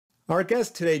Our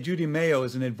guest today, Judy Mayo,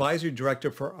 is an advisory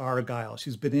director for Argyle.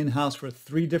 She's been in-house for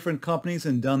 3 different companies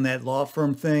and done that law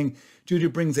firm thing. Judy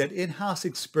brings that in-house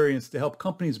experience to help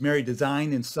companies marry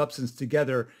design and substance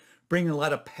together, bringing a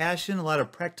lot of passion, a lot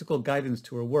of practical guidance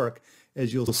to her work,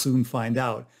 as you'll soon find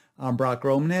out. I'm Brock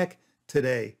Romanek,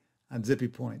 today on Zippy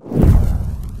Point.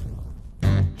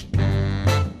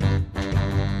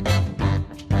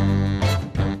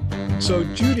 So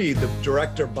Judy, the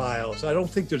director bios, I don't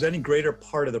think there's any greater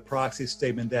part of the proxy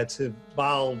statement that's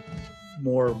evolved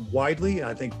more widely.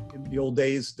 I think in the old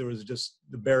days, there was just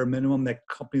the bare minimum that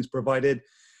companies provided,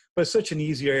 but it's such an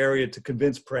easier area to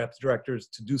convince perhaps directors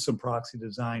to do some proxy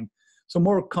design. So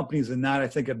more companies than not, I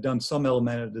think, have done some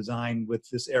element of design with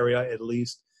this area at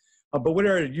least. But what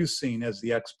are you seeing as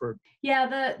the expert?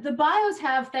 Yeah, the bios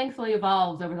have thankfully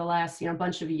evolved over the last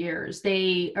bunch of years.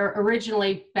 They are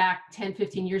originally back 10,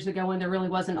 15 years ago when there really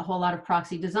wasn't a whole lot of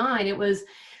proxy design. It was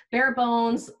bare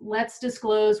bones, let's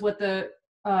disclose what the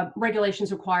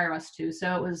regulations require us to.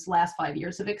 So it was last 5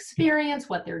 years of experience,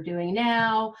 what they're doing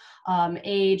now,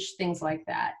 age, things like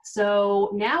that.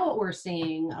 So now what we're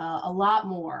seeing a lot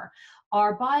more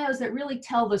are bios that really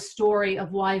tell the story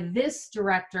of why this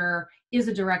director is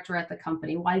a director at the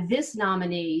company, why this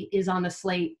nominee is on the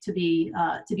slate to be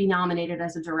nominated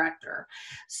as a director.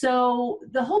 So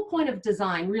the whole point of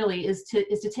design really is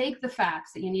to take the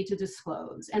facts that you need to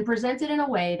disclose and present it in a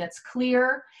way that's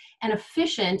clear and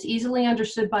efficient, easily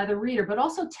understood by the reader, but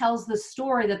also tells the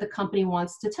story that the company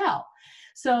wants to tell.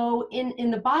 So in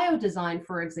the bio design,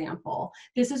 for example,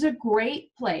 this is a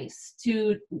great place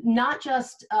to not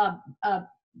just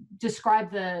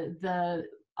describe the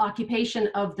occupation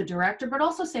of the director, but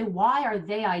also say, why are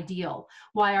they ideal?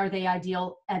 Why are they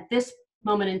ideal at this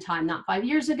moment in time, not 5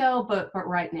 years ago, but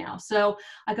right now? So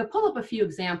I could pull up a few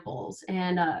examples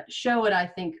and show what I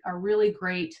think are really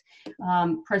great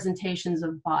presentations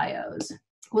of bios.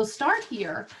 We'll start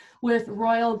here with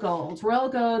Royal Gold. Royal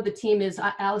Gold, the team is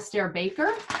Alistair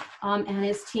Baker and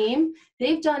his team.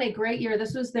 They've done a great year.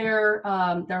 This was their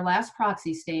last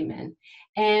proxy statement.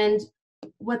 And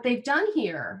what they've done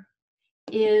here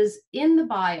is in the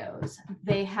bios,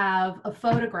 they have a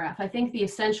photograph. I think the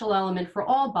essential element for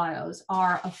all bios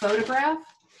are a photograph,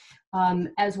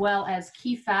 as well as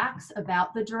key facts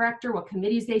about the director, what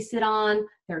committees they sit on,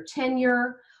 their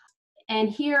tenure. And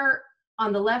here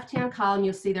on the left-hand column,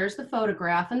 you'll see there's the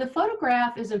photograph. And the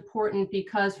photograph is important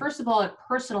because, first of all, it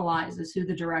personalizes who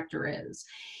the director is,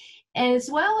 as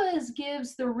well as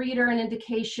gives the reader an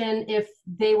indication if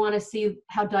they want to see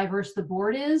how diverse the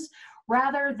board is.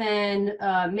 Rather than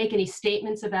make any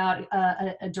statements about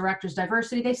a director's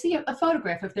diversity, they see a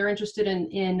photograph if they're interested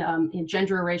in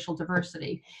gender or racial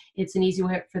diversity. It's an easy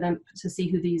way for them to see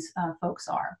who these folks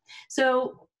are.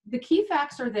 So the key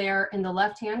facts are there in the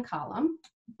left-hand column.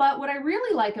 But what I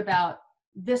really like about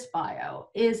this bio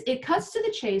is it cuts to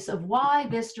the chase of why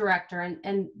this director,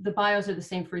 and the bios are the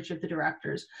same for each of the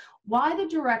directors, why the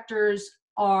directors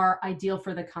are ideal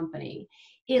for the company.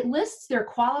 It lists their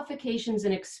qualifications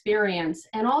and experience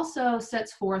and also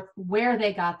sets forth where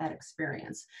they got that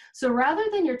experience. So rather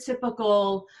than your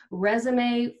typical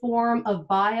resume form of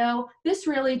bio, this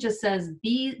really just says,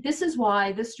 this is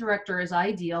why this director is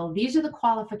ideal. These are the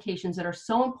qualifications that are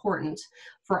so important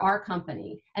for our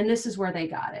company, and this is where they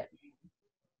got it.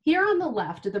 Here on the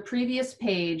left of the previous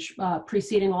page,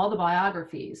 preceding all the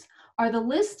biographies, are the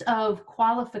list of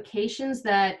qualifications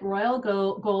that Royal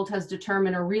Gold has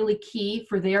determined are really key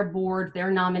for their board,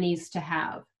 their nominees to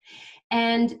have.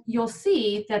 And you'll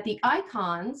see that the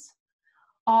icons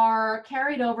are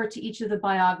carried over to each of the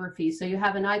biographies. So you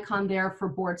have an icon there for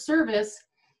board service.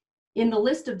 In the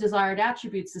list of desired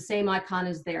attributes, the same icon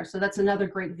is there. So that's another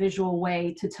great visual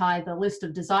way to tie the list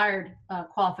of desired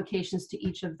qualifications to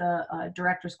each of the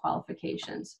director's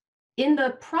qualifications. In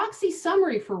the proxy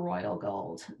summary for Royal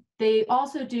Gold, they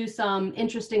also do some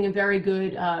interesting and very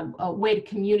good way to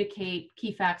communicate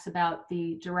key facts about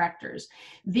the directors.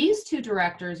 These 2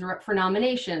 directors are up for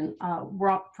nomination,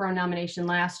 were up for a nomination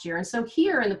last year. And so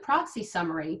here in the proxy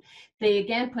summary, they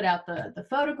again put out the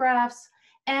photographs,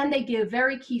 and they give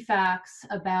very key facts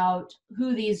about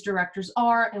who these directors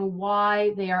are and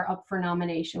why they are up for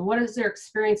nomination. What is their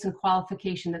experience and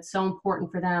qualification that's so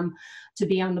important for them to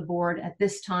be on the board at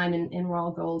this time in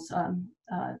Royal Gold's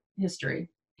history?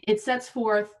 It sets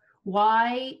forth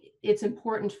why it's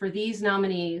important for these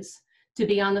nominees to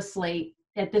be on the slate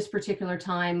at this particular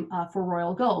time for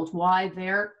Royal Gold, why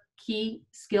their key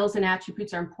skills and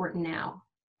attributes are important now.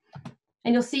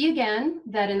 And you'll see again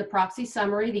that in the proxy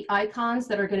summary, the icons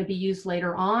that are going to be used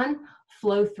later on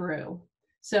flow through.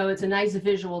 So it's a nice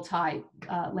visual tie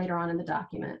later on in the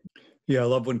document. Yeah, I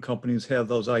love when companies have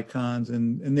those icons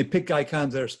and they pick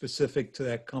icons that are specific to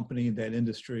that company, that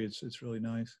industry. It's really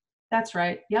nice. That's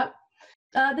right. Yep.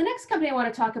 The next company I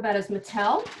want to talk about is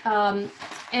Mattel.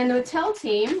 And the Mattel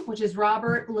team, which is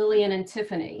Robert, Lillian, and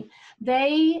Tiffany,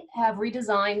 they have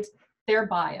redesigned their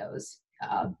bios.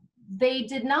 They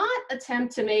did not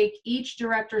attempt to make each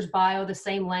director's bio the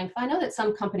same length. I know that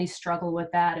some companies struggle with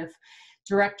that. If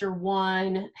director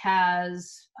one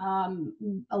has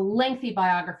a lengthy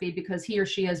biography because he or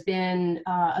she has been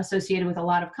associated with a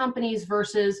lot of companies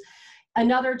versus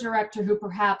another director who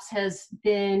perhaps has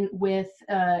been with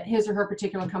his or her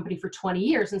particular company for 20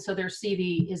 years, and so their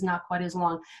CV is not quite as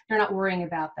long. They're not worrying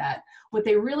about that. What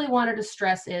they really wanted to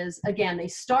stress is, again, they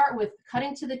start with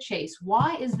cutting to the chase.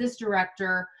 Why is this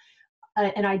director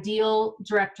an ideal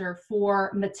director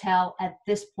for Mattel at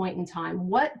this point in time?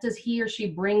 What does he or she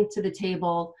bring to the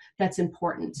table that's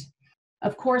important?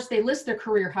 Of course, they list their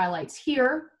career highlights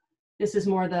here. This is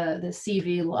more the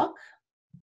CV look.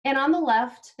 And on the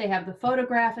left, they have the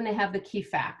photograph and they have the key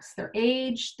facts, their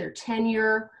age, their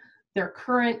tenure, their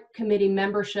current committee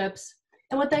memberships.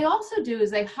 And what they also do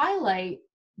is they highlight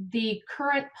the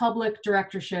current public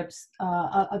directorships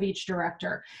of each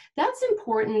director. That's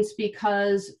important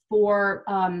because for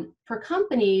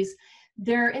companies,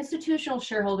 their institutional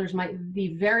shareholders might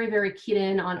be very, very keyed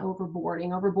in on overboarding.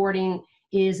 Overboarding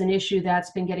is an issue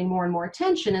that's been getting more and more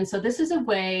attention. And so this is a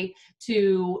way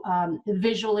to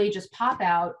visually just pop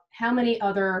out how many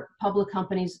other public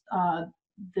companies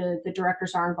the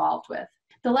directors are involved with.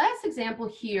 The last example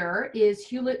here is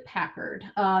Hewlett-Packard.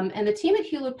 And the team at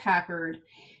Hewlett-Packard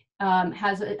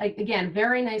has, again,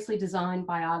 very nicely designed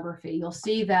biography. You'll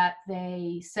see that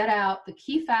they set out the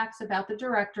key facts about the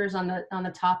directors on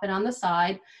the top and on the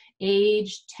side,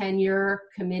 age, tenure,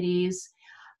 committees.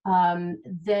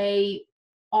 They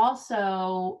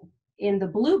also, in the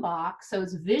blue box, so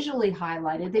it's visually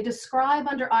highlighted, they describe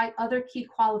under other key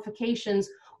qualifications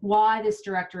why this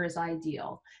director is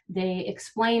ideal. They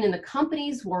explain in the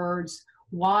company's words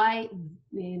why,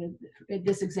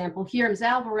 this example here, Ms.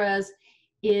 Alvarez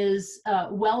is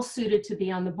well suited to be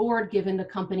on the board given the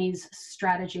company's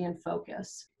strategy and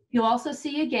focus. You'll also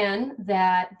see again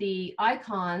that the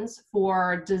icons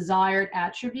for desired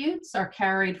attributes are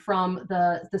carried from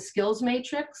the skills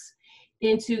matrix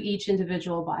into each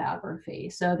individual biography.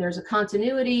 So there's a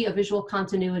continuity, a visual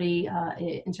continuity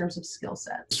in terms of skill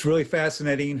sets. It's really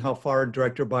fascinating how far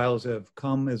director bios have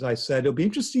come. As I said, it'll be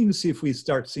interesting to see if we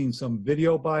start seeing some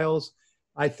video bios.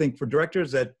 I think for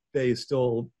directors that day is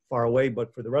still far away,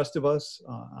 but for the rest of us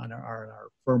on our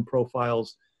firm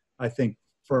profiles, I think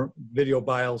for video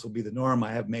bios will be the norm.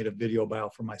 I have made a video bio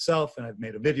for myself, and I've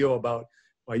made a video about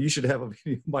why you should have a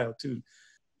video bio too.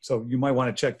 So you might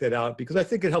want to check that out because I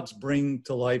think it helps bring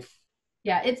to life.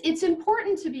 Yeah, it's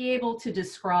important to be able to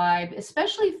describe,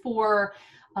 especially for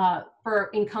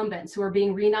incumbents who are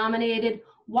being renominated,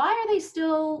 why are they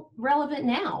still relevant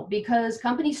now? Because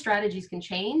company strategies can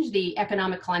change, the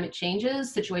economic climate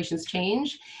changes, situations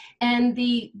change, and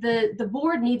the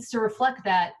board needs to reflect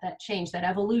that change, that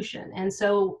evolution. And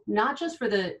so not just for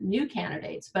the new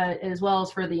candidates, but as well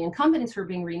as for the incumbents who are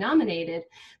being renominated,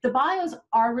 the bios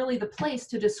are really the place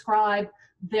to describe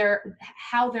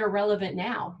how they're relevant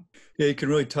now. Yeah, you can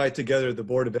really tie together the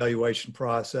board evaluation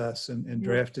process and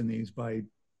drafting these by,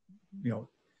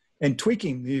 and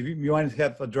tweaking. You want to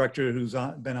have a director who's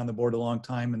been on the board a long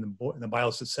time, and the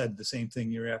bios has said the same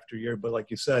thing year after year. But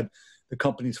like you said, the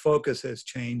company's focus has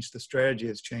changed, the strategy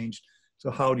has changed. So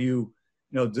how do you,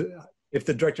 if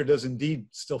the director does indeed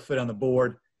still fit on the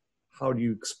board, how do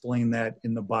you explain that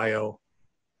in the bio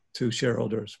to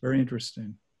shareholders? Very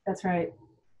interesting. That's right.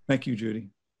 Thank you,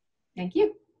 Judy. Thank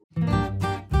you.